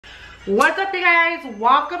What's up, you guys?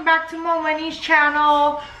 Welcome back to Momani's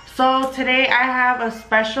channel. So today I have a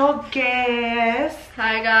special guest.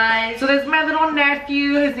 Hi guys. So this is my little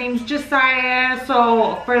nephew. His name's Josiah.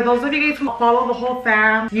 So for those of you guys who follow the whole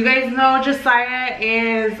fam, you guys know Josiah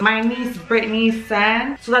is my niece Brittany's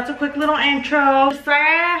son. So that's a quick little intro.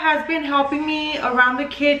 Josiah has been helping me around the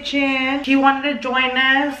kitchen. He wanted to join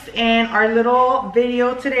us in our little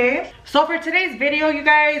video today. So for today's video, you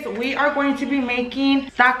guys, we are going to be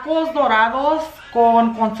making tacos dorados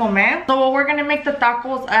con consome. So what we're gonna make the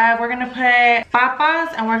tacos of, we're gonna put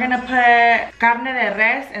papas and we're gonna put carne de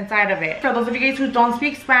res inside of it. For those of you guys who don't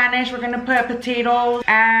speak Spanish, we're gonna put potatoes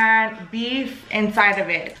and beef inside of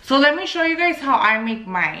it. So let me show you guys how I make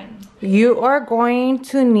mine. You are going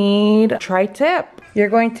to need tri-tip. You're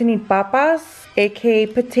going to need papas, aka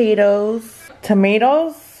potatoes,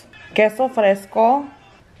 tomatoes, queso fresco.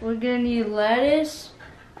 We're gonna need lettuce,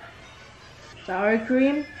 sour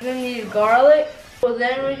cream. We're gonna need garlic. Well,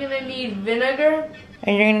 then we're gonna need vinegar.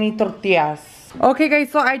 And you're gonna need tortillas. Okay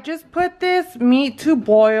guys, so I just put this meat to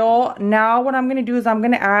boil. Now what I'm gonna do is I'm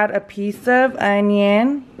gonna add a piece of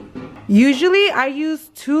onion. Usually I use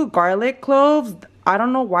 2 garlic cloves. I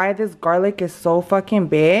don't know why this garlic is so fucking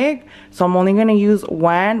big. So I'm only gonna use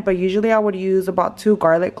 1, but usually I would use about 2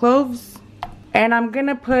 garlic cloves. And I'm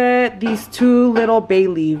gonna put these 2 little bay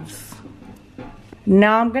leaves.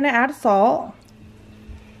 Now I'm gonna add salt.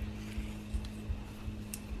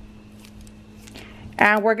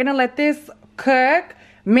 And we're gonna let this cook.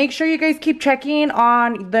 Make sure you guys keep checking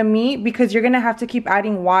on the meat because you're gonna have to keep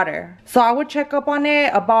adding water. So I would check up on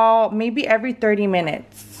it about maybe every 30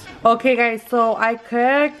 minutes. Okay guys, so I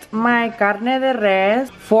cooked my carne de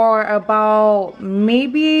res for about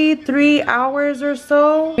maybe 3 hours or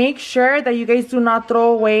so. Make sure that you guys do not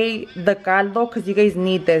throw away the caldo because you guys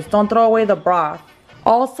need this. Don't throw away the broth.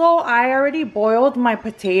 Also, I already boiled my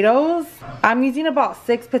potatoes. I'm using about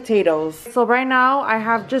 6 potatoes. So right now, I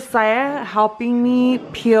have Josiah helping me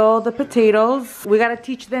peel the potatoes. We gotta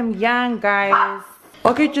teach them young, guys.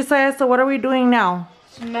 Okay, Josiah, so what are we doing now?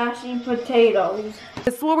 Smashing potatoes.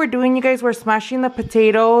 This is what we're doing, you guys. We're smashing the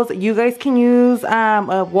potatoes. You guys can use,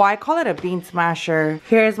 well, I call it a bean smasher.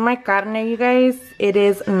 Here's my carne, you guys. It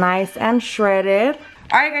is nice and shredded.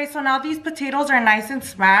 Alright, guys, so now these potatoes are nice and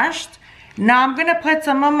smashed. Now I'm gonna put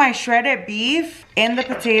some of my shredded beef in the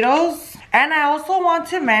potatoes. And I also want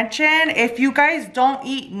to mention, if you guys don't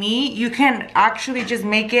eat meat, you can actually just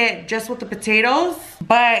make it just with the potatoes.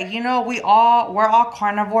 But you know, we're all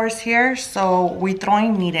carnivores here, so we're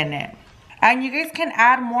throwing meat in it. And you guys can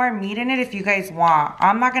add more meat in it if you guys want.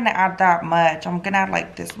 I'm not gonna add that much. I'm gonna add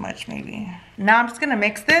like this much maybe. Now I'm just gonna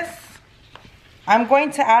mix this. I'm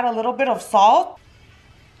going to add a little bit of salt.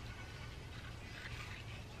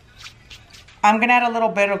 I'm gonna add a little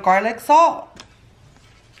bit of garlic salt.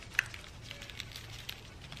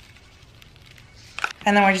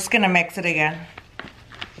 And then we're just gonna mix it again.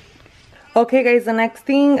 Okay guys, the next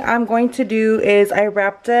thing I'm going to do is I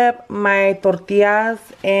wrapped up my tortillas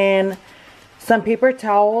in some paper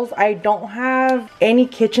towels. I don't have any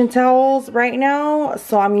kitchen towels right now,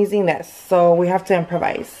 so I'm using this. So we have to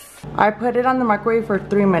improvise. I put it on the microwave for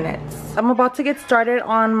 3 minutes. I'm about to get started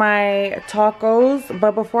on my tacos,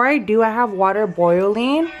 but before I do, I have water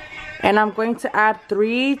boiling. And I'm going to add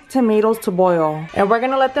 3 tomatoes to boil. And we're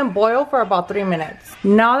gonna let them boil for about 3 minutes.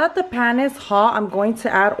 Now that the pan is hot, I'm going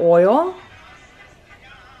to add oil.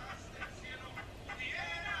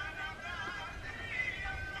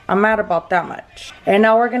 I'm at about that much. And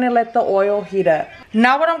now we're gonna let the oil heat up.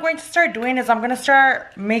 Now what I'm going to start doing is I'm gonna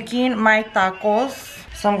start making my tacos.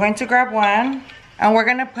 So I'm going to grab one. And we're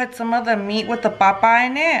gonna put some of the meat with the papa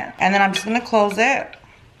in it. And then I'm just gonna close it.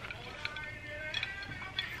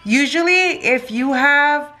 Usually, if you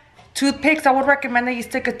have toothpicks, I would recommend that you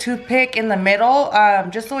stick a toothpick in the middle,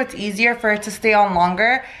 just so it's easier for it to stay on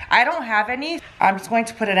longer. I don't have any. I'm just going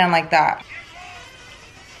to put it in like that.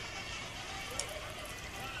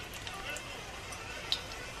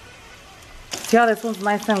 See how this one's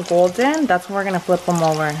nice and golden? That's when we're going to flip them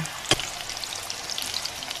over.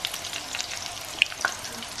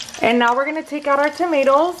 And now we're going to take out our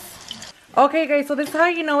tomatoes. Okay guys, so this is how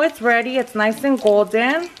you know it's ready. It's nice and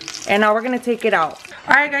golden. And now we're gonna take it out.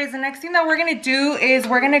 Alright guys, the next thing that we're gonna do is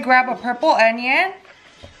we're gonna grab a purple onion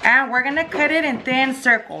and we're gonna cut it in thin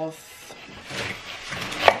circles.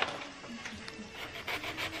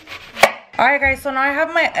 Alright guys, so now I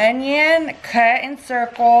have my onion cut in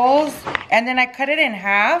circles and then I cut it in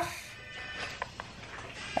half,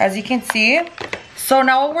 as you can see. So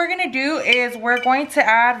now what we're gonna do is we're going to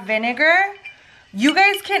add vinegar. You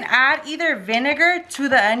guys can add either vinegar to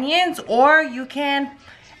the onions or you can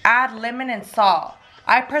add lemon and salt.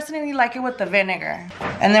 I personally like it with the vinegar.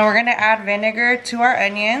 And then we're gonna add vinegar to our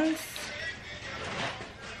onions.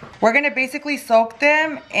 We're gonna basically soak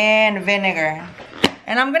them in vinegar.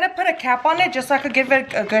 And I'm gonna put a cap on it just so I could give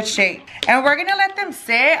it a good shake. And we're gonna let them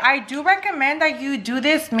sit. I do recommend that you do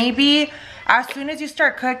this maybe as soon as you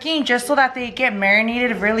start cooking, just so that they get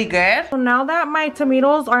marinated really good. So now that my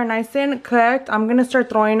tomatoes are nice and cooked, I'm gonna start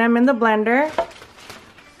throwing them in the blender.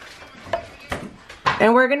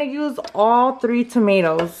 And we're gonna use all 3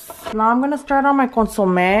 tomatoes. Now I'm gonna start on my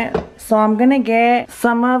consomme. So I'm gonna get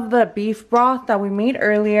some of the beef broth that we made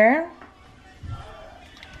earlier.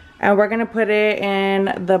 And we're gonna put it in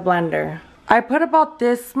the blender. I put about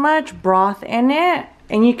this much broth in it,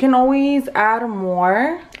 and you can always add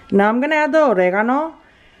more. Now I'm gonna add the oregano.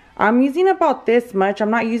 I'm using about this much,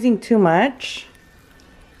 I'm not using too much.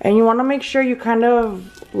 And you wanna make sure you kind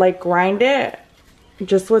of like grind it,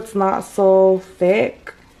 just so it's not so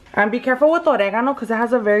thick. And be careful with oregano because it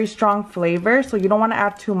has a very strong flavor, so you don't wanna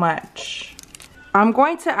add too much. I'm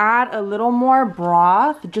going to add a little more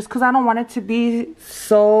broth just because I don't want it to be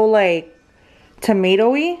so like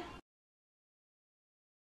tomatoey.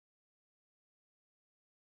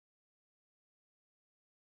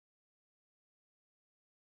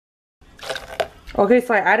 Okay,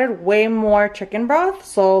 so I added way more chicken broth,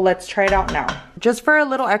 so let's try it out now. Just for a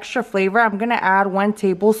little extra flavor, I'm gonna add 1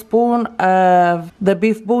 tablespoon of the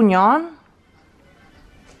beef bouillon.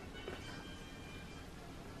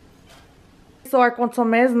 So our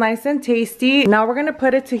consomme is nice and tasty. Now we're gonna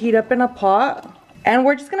put it to heat up in a pot. And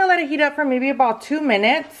we're just gonna let it heat up for maybe about 2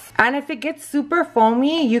 minutes. And if it gets super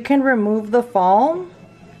foamy, you can remove the foam.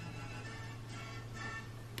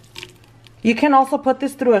 You can also put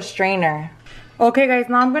this through a strainer. Okay guys,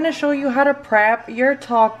 now I'm gonna show you how to prep your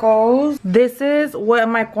tacos. This is what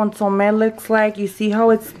my consomme looks like. You see how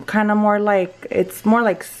it's kind of more like, it's more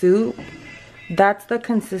like soup. That's the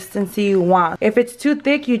consistency you want. If it's too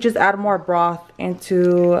thick, you just add more broth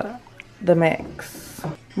into the mix.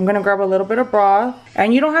 I'm gonna grab a little bit of broth,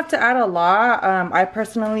 and you don't have to add a lot. I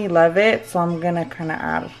personally love it, so I'm gonna kind of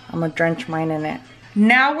add, I'm gonna drench mine in it.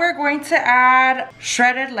 Now we're going to add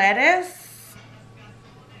shredded lettuce.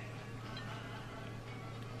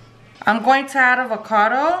 I'm going to add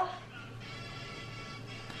avocado.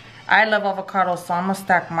 I love avocado, so I'm gonna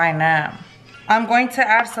stack mine up. I'm going to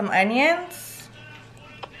add some onions.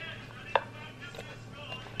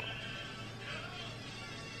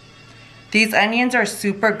 These onions are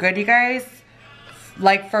super good, you guys.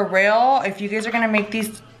 Like for real, if you guys are gonna make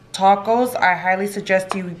these tacos, I highly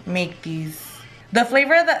suggest you make these. The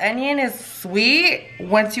flavor of the onion is sweet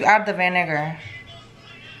once you add the vinegar.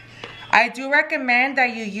 I do recommend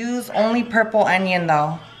that you use only purple onion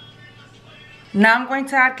though. Now I'm going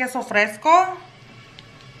to add queso fresco.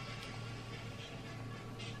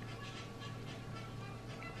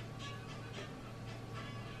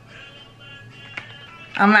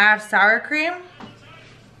 I'm gonna add sour cream.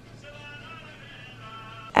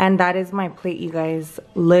 And that is my plate, you guys.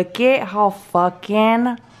 Look at how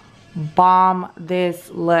fucking bomb this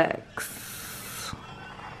looks.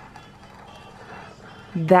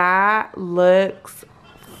 That looks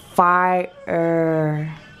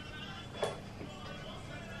fire.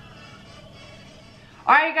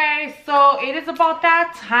 Alright guys, so it is about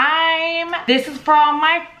that time. This is for all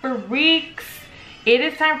my freaks. It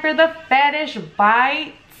is time for the fetish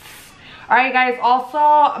bites. Alright guys,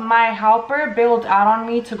 also my helper bailed out on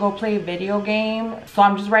me to go play a video game. So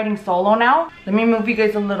I'm just riding solo now. Let me move you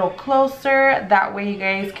guys a little closer. That way you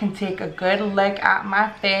guys can take a good look at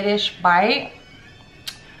my fetish bite.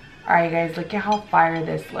 Alright guys, look at how fire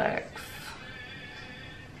this looks.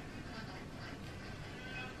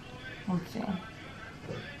 Let's see.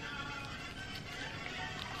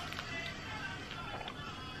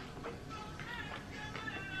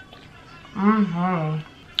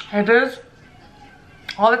 It is.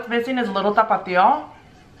 All it's missing is a little tapatio.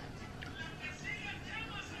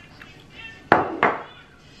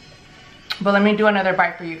 But let me do another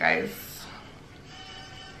bite for you guys.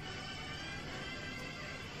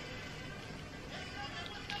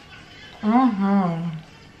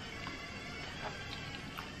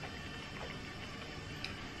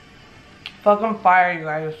 Fucking fire, you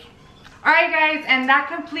guys. Alright guys, and that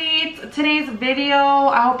completes today's video.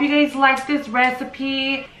 I hope you guys like this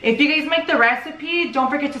recipe. If you guys make the recipe, don't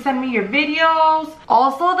forget to send me your videos.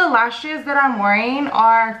 Also, the lashes that I'm wearing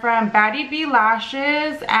are from Baddie B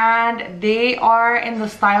Lashes, and they are in the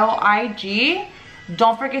style IG.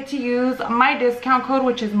 Don't forget to use my discount code,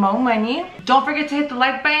 which is MoMoney. Don't forget to hit the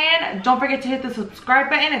like button. Don't forget to hit the subscribe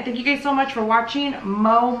button. And thank you guys so much for watching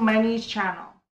MoMoney's channel.